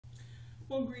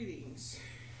Well, greetings.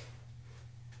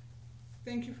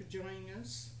 Thank you for joining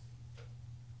us.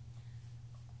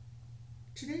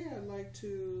 Today I'd like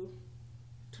to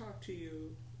talk to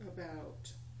you about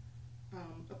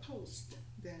a post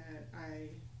that I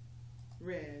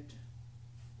read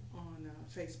on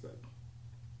Facebook.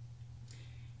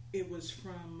 It was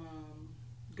from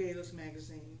Gayla's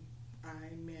magazine.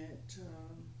 I met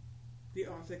the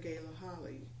author Gayla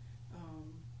Holly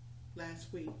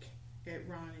last week at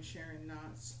Ron and Sharon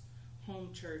Knott's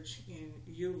home church in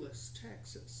Euless,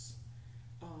 Texas,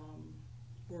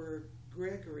 where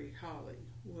Gregory Holly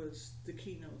was the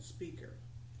keynote speaker.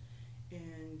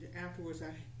 And afterwards,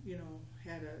 I,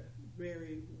 had a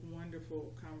very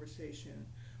wonderful conversation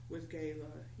with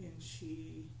Gayla, and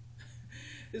she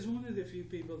is one of the few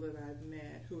people that I've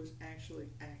met who is actually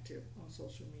active on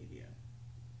social media.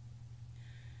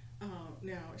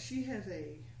 Now, she has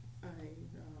a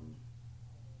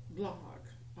blog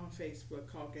on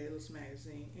Facebook called Gayla's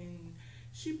Magazine, and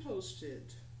she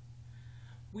posted,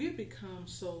 "We have become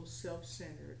so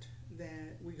self-centered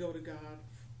that we go to God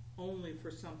only for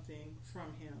something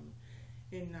from Him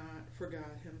and not for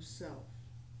God Himself.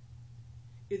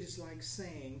 It is like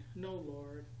saying, 'No,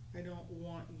 Lord, I don't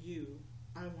want you,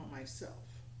 I want myself.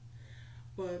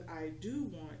 But I do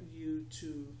want you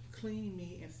to clean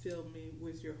me and fill me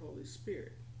with your Holy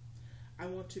Spirit. I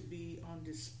want to be on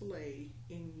display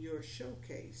in your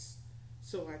showcase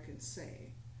so I can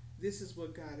say, this is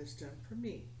what God has done for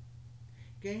me.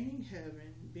 Gaining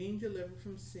heaven, being delivered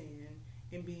from sin,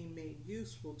 and being made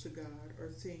useful to God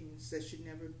are things that should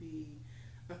never be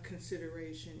a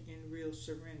consideration in real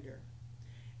surrender.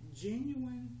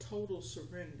 Genuine, total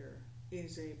surrender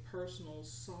is a personal,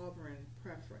 sovereign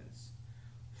preference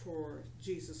for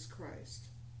Jesus Christ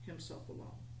Himself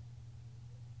alone."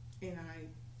 And I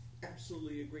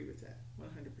absolutely agree with that,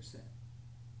 100%.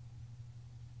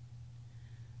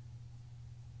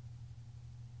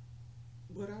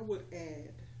 What I would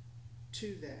add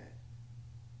to that,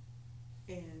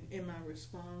 and in my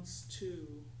response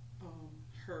to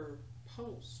her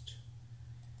post,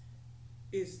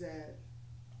 is that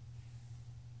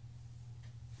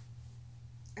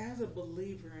as a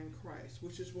believer in Christ,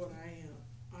 which is what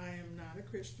I am not a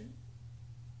Christian.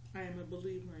 I am a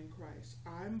believer in Christ.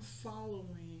 I'm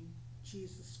following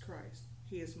Jesus Christ.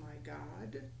 He is my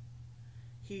God.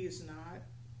 He is not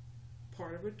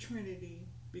part of a Trinity,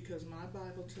 because my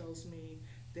Bible tells me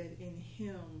that in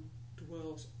Him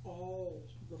dwells all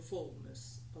the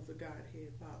fullness of the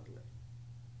Godhead bodily.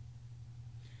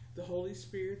 The Holy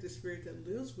Spirit, the Spirit that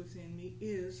lives within me,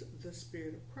 is the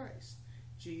Spirit of Christ.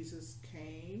 Jesus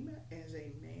came as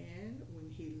a man. When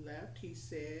He left, He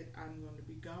said, I'm going to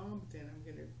be gone, but then I'm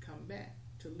going to come back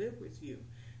to live with you.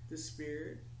 The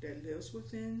Spirit that lives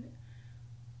within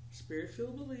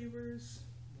Spirit-filled believers,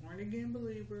 born-again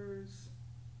believers,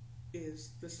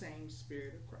 is the same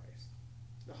Spirit of Christ.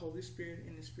 The Holy Spirit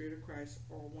and the Spirit of Christ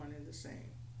are one and the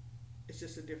same. It's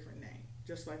just a different name.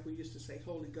 Just like we used to say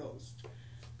Holy Ghost,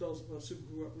 those of us who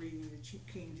grew up reading the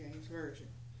King James Version.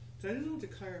 So I just want to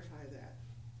clarify that.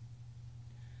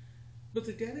 But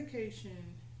the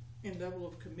dedication and level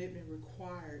of commitment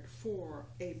required for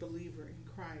a believer in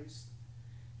Christ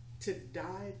to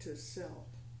die to self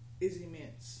is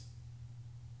immense.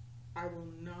 I will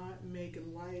not make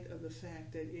light of the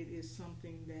fact that it is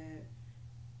something that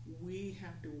we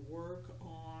have to work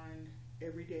on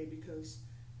every day, because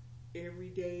every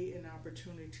day an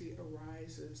opportunity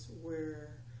arises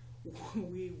where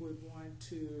we would want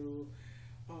to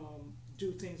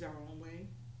do things our own way.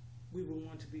 We will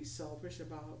want to be selfish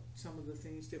about some of the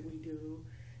things that we do,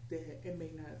 that it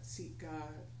may not seek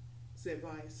God's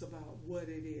advice about what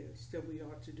it is that we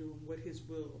ought to do and what His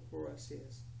will for us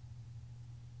is.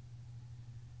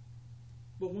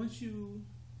 But once you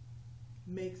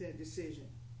make that decision,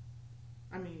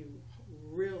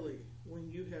 really, when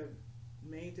you have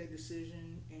made that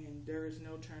decision and there is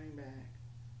no turning back,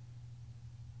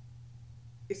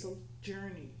 it's a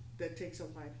journey that takes a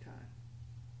lifetime.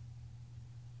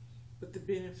 But the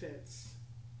benefits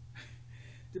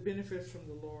from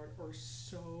the Lord are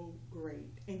so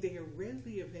great, and they are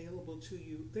readily available to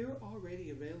you. They're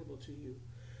already available to you.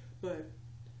 But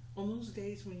on those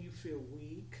days when you feel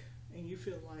weak and you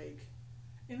feel like,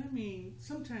 and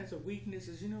sometimes a weakness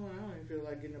is, I don't even feel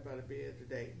like getting up out of bed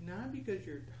today. Not because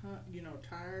you're,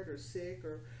 tired or sick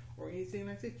or anything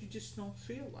like that. You just don't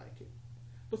feel like it.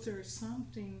 But there is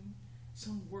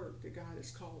some work that God has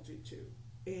called you to,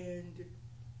 and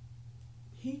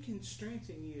He can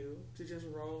strengthen you to just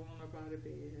roll on up out of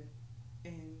bed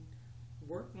and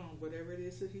work on whatever it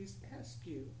is that He's asked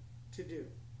you to do.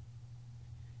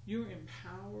 You're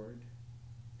empowered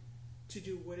to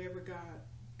do whatever God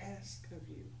asks of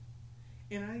you.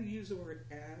 And I use the word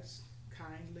ask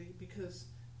kindly because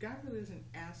God really doesn't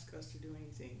ask us to do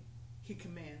anything. He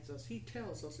commands us. He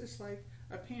tells us. It's like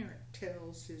a parent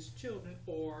tells his children,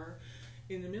 or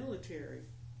in the military,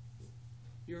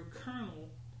 your colonel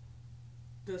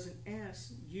doesn't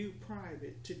ask you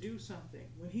private to do something.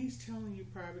 When he's telling you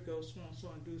private, go so and so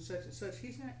and do such and such,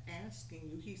 he's not asking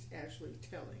you, he's actually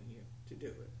telling you to do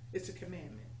it. It's a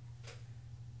commandment.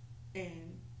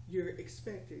 And you're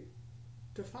expected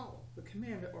to follow the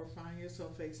commandment or find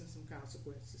yourself facing some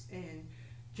consequences. And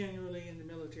generally in the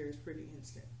military, it's pretty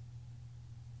instant.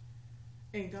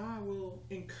 And God will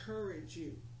encourage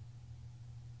you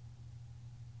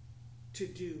to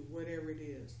do whatever it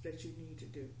is that you need to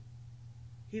do.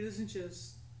 He doesn't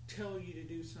just tell you to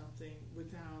do something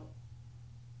without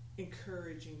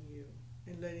encouraging you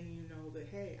and letting you know that,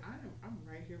 hey, I'm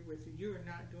right here with you. You are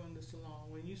not doing this alone.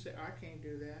 When you say, I can't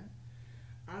do that,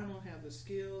 I don't have the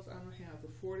skills, I don't have the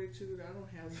fortitude, I don't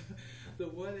have the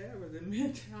whatever, the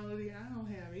mentality, I don't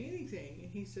have anything.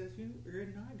 And he says, you're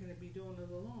not going to be doing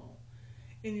it alone.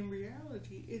 And in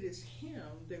reality, it is him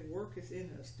that worketh in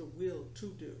us the will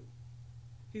to do.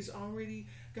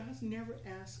 God's never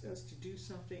asked us to do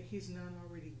something he's not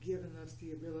already given us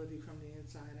the ability from the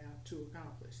inside out to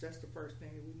accomplish. That's the first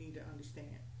thing that we need to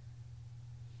understand.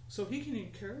 So he can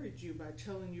encourage you by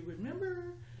telling you,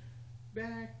 remember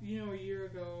back, a year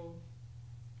ago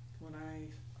when I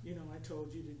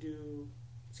told you to do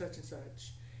such and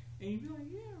such. And you'd be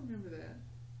like, yeah, I remember that.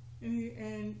 And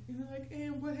you're like,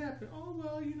 and what happened? Oh,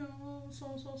 well,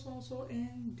 so,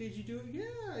 and did you do it?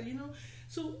 Yeah,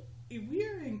 So we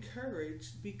are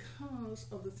encouraged because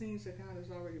of the things that God has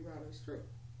already brought us through.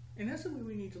 And that's the way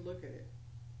we need to look at it.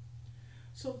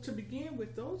 So to begin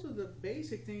with, those are the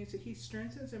basic things that he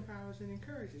strengthens, empowers, and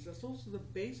encourages us. Those are the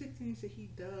basic things that he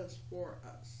does for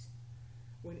us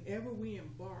whenever we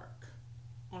embark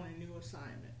on a new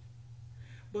assignment.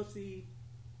 But the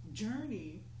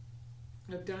journey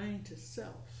of dying to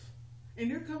self,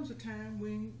 and there comes a time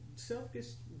when self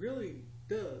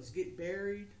does get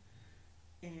buried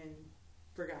and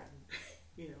forgotten.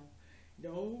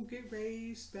 Don't get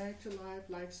raised back to life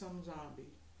like some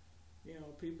zombie.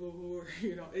 People who are,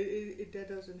 that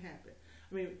doesn't happen.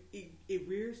 I mean, it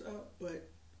rears up, but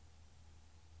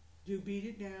you beat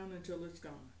it down until it's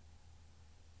gone.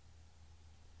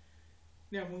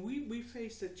 Now, when we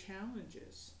face the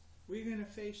challenges, we're going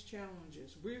to face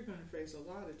challenges. We're going to face a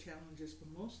lot of challenges, but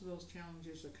most of those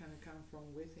challenges are going to come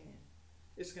from within.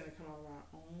 It's going to come out of our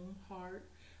own heart,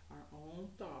 our own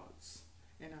thoughts,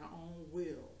 and our own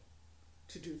will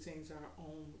to do things our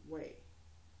own way.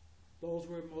 Those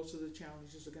where most of the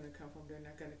challenges are going to come from. They're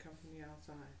not going to come from the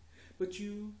outside. But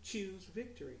you choose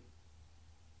victory.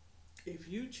 If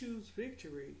you choose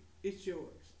victory, it's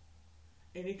yours.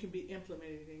 And it can be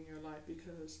implemented in your life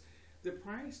because the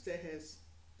price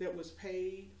that was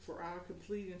paid for our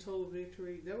complete and total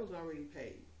victory, that was already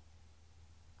paid.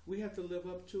 We have to live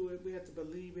up to it. We have to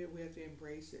believe it. We have to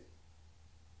embrace it.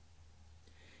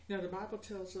 Now, the Bible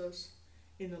tells us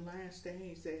in the last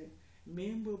days that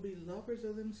men will be lovers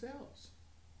of themselves.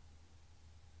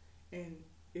 And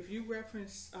if you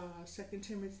reference 2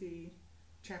 Timothy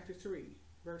chapter 3,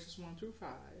 verses 1 through 5,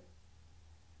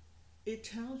 it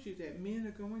tells you that men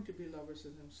are going to be lovers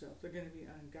of themselves. They're going to be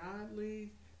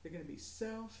ungodly, they're going to be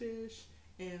selfish,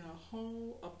 and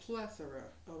a plethora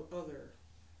of other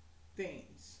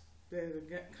things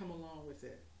that come along with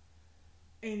it.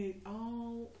 And it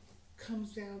all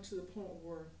comes down to the point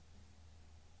where,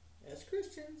 as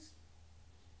Christians,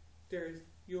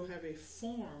 you'll have a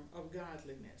form of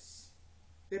godliness.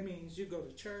 That means you go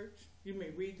to church, you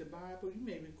may read the Bible, you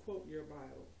may even quote your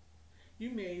Bible. You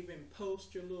may even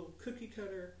post your little cookie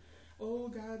cutter, oh,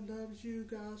 God loves you,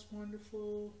 God's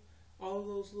wonderful, all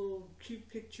those little cute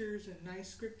pictures and nice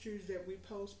scriptures that we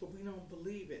post, but we don't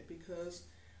believe it because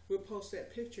we'll post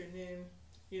that picture and then,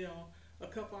 a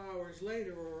couple hours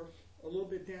later or a little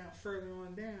bit further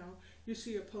on down, you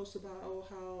see a post about, oh,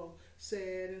 how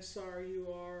sad and sorry you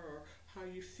are, or how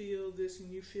you feel this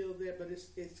and you feel that, but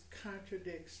it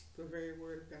contradicts the very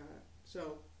word of God.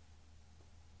 So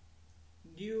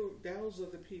those are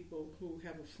the people who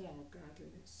have a form of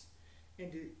godliness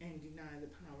and deny the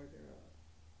power thereof.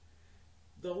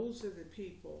 Those are the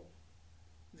people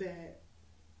that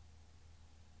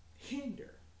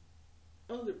hinder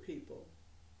other people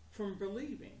from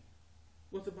believing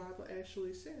what the Bible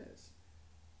actually says.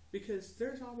 Because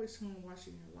there's always someone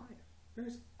watching your life.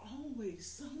 There's always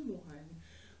someone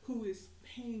who is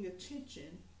paying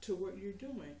attention to what you're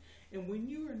doing. And when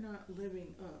you are not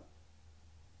living up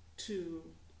to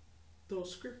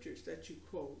those scriptures that you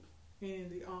quote, in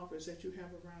the office that you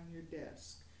have around your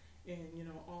desk,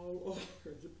 and all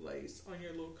over the place on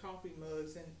your little coffee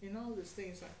mugs, and all these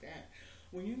things like that.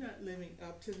 When you're not living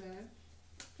up to that,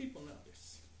 people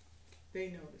notice. They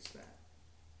notice that.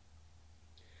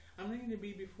 I'm not going to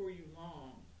be before you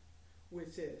long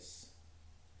with this,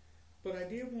 but I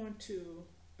did want to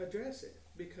address it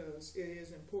because it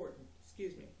is important.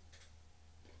 Excuse me.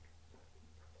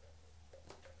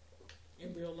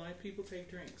 In real life, people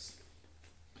take drinks.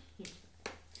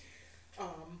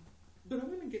 But I'm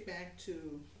going to get back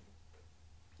to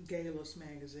Gayla's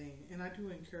magazine, and I do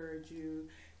encourage you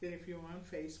that if you're on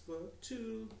Facebook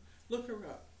to look her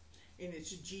up, and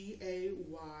it's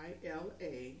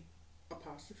GAYLA'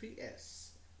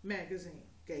 magazine,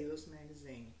 Gayla's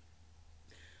magazine.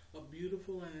 A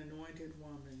beautiful and anointed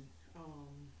woman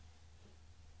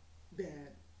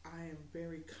that I am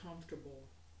very comfortable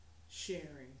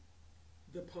sharing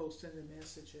the posts and the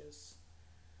messages.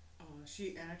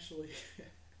 She actually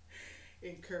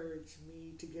encouraged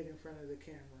me to get in front of the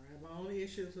camera. I have my only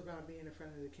issues about being in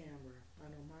front of the camera.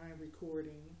 I don't mind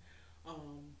recording.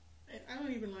 And I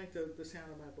don't even like the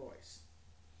sound of my voice.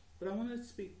 But I want to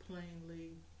speak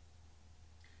plainly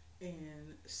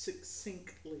and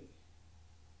succinctly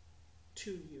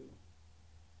to you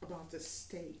about the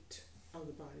state of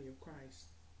the body of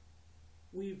Christ.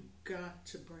 We've got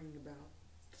to bring about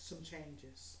some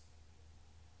changes.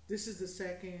 This is the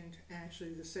second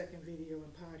video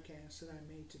and podcast that I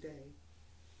made today.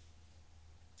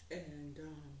 And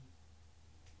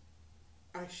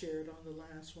I shared on the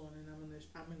last one, and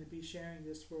I'm gonna be sharing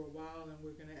this for a while, and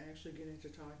we're gonna actually get into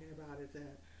talking about it,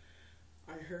 that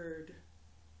I heard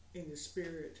in the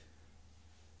spirit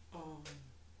over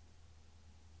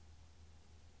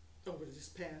this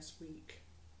past week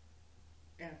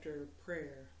after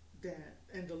prayer, that,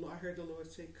 and I heard the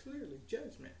Lord say clearly,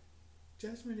 judgment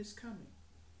is coming.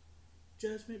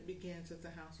 Judgment begins at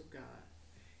the house of God.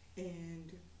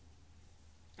 And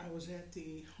I was at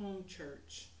the home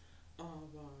church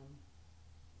of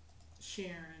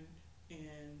Sharon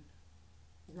and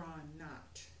Ron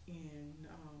Knott in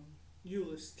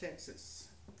Euless,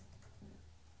 Texas.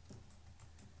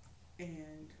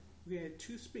 And we had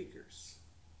two speakers.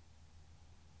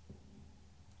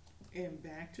 And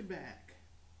back to back,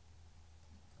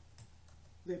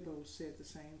 they both said the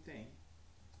same thing.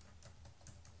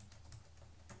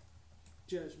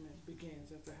 Judgment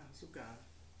begins at the house of God.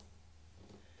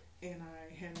 And I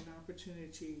had an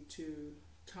opportunity to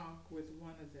talk with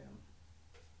one of them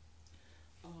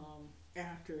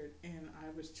after it, and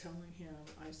I was telling him,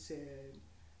 I said,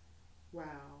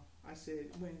 wow, I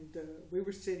said, when we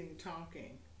were sitting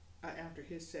talking after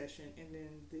his session, and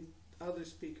then the other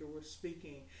speaker was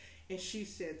speaking, and she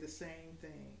said the same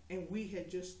thing, and we had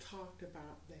just talked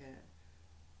about that,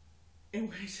 and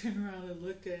we turned around and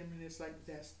looked at him, and it's like,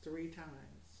 that's three times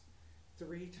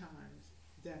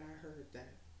that I heard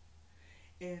that.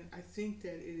 And I think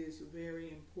that it is very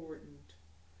important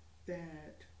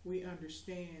that we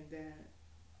understand that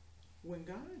when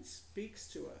God speaks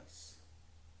to us,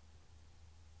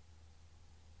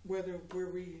 whether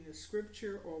we're reading a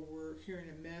scripture or we're hearing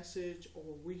a message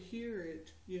or we hear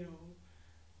it,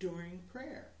 during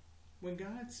prayer, when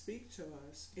God speaks to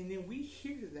us and then we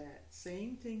hear that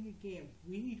same thing again,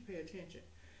 we need to pay attention.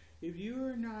 If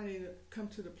you're not come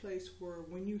to the place where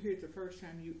when you hear it the first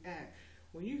time you act,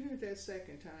 when you hear it that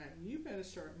second time, you better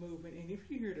start moving. And if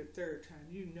you hear it the third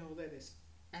time, you know that it's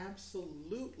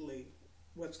absolutely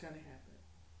what's going to happen.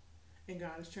 And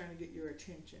God is trying to get your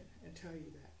attention and tell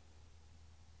you that.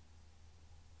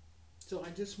 So I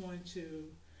just want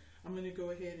I'm going to go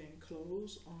ahead and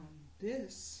close on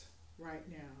this right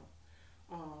now.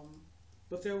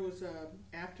 But there was,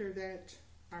 after that,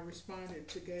 I responded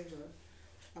to Gayla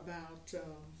about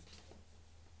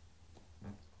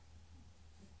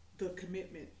the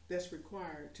commitment that's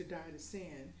required to die to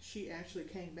sin. She actually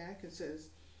came back and says,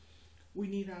 we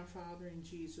need our Father in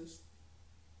Jesus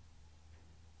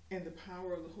and the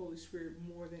power of the Holy Spirit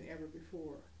more than ever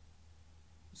before.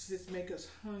 She says, make us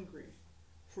hungry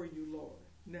for you, Lord.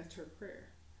 And that's her prayer.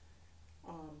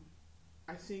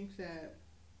 I think that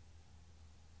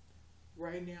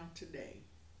right now, today,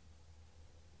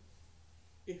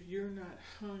 if you're not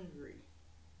hungry,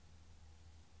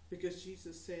 because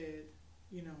Jesus said,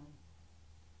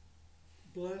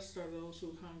 blessed are those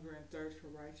who hunger and thirst for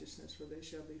righteousness, for they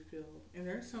shall be filled. And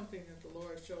there's something that the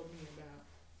Lord showed me about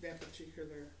that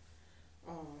particular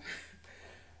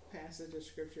passage of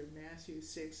scripture. Matthew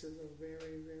 6 is a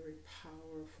very, very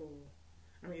powerful,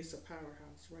 it's a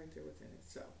powerhouse right there within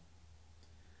itself.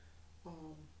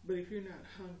 But if you're not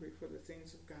hungry for the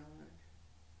things of God,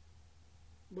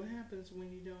 what happens when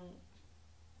you don't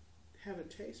have a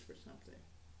taste for something,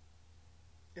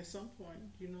 at some point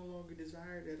you no longer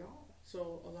desire it at all.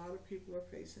 So a lot of people are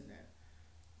facing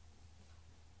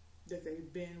that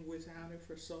they've been without it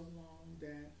for so long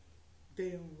that they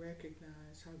don't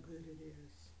recognize how good it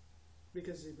is,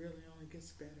 because it really only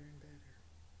gets better and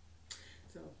better.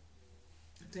 So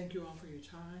thank you all for your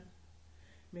time.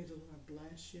 May the Lord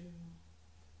bless you,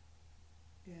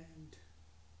 and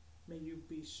may you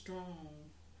be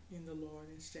strong in the Lord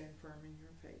and stand firm in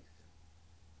your faith.